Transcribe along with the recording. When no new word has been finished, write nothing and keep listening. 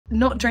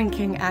Not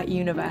drinking at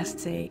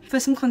university. For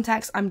some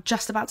context, I'm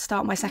just about to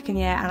start my second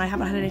year and I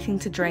haven't had anything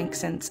to drink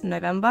since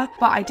November,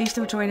 but I do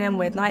still join in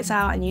with nights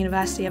out and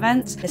university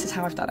events. This is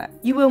how I've done it.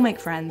 You will make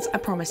friends, I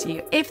promise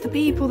you. If the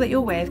people that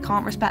you're with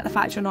can't respect the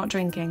fact you're not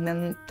drinking,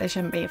 then they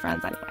shouldn't be your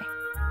friends anyway.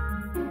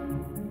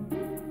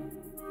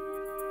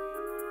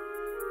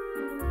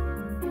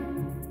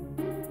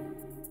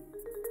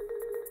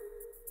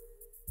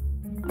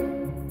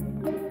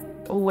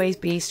 Always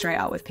be straight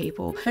up with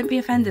people. Don't be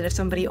offended if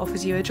somebody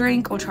offers you a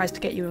drink or tries to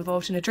get you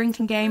involved in a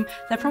drinking game.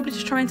 They're probably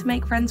just trying to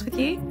make friends with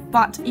you,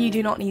 but you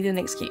do not need an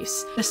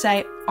excuse. Just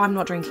say, I'm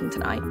not drinking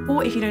tonight.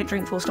 Or if you don't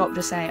drink full stop,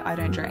 just say, I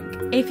don't drink.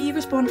 If you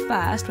respond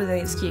first with an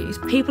excuse,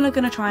 people are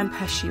going to try and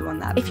push you on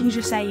that. If you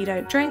just say you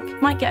don't drink, you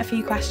might get a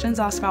few questions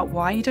asked about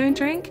why you don't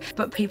drink,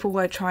 but people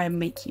won't try and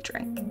make you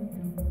drink.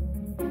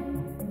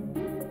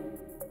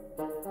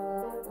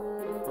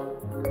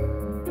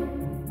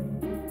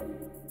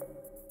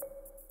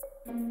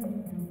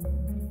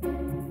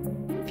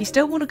 If you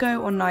still want to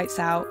go on nights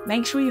out,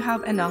 make sure you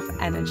have enough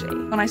energy.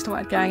 When I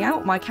started going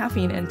out, my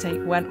caffeine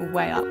intake went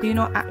way up. Do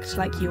not act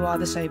like you are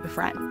the sober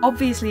friend.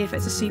 Obviously, if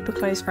it's a super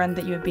close friend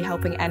that you would be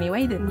helping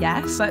anyway, then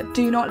yes, but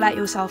do not let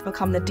yourself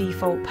become the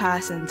default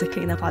person to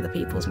clean up other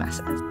people's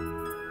messes.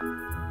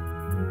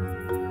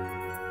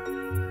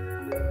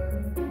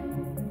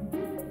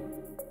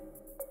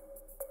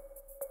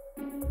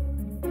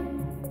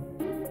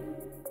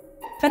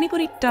 If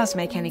anybody does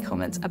make any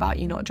comments about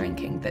you not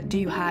drinking that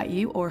do hurt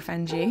you or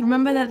offend you,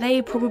 remember that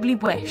they probably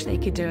wish they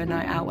could do a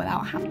night out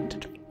without having to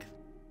drink.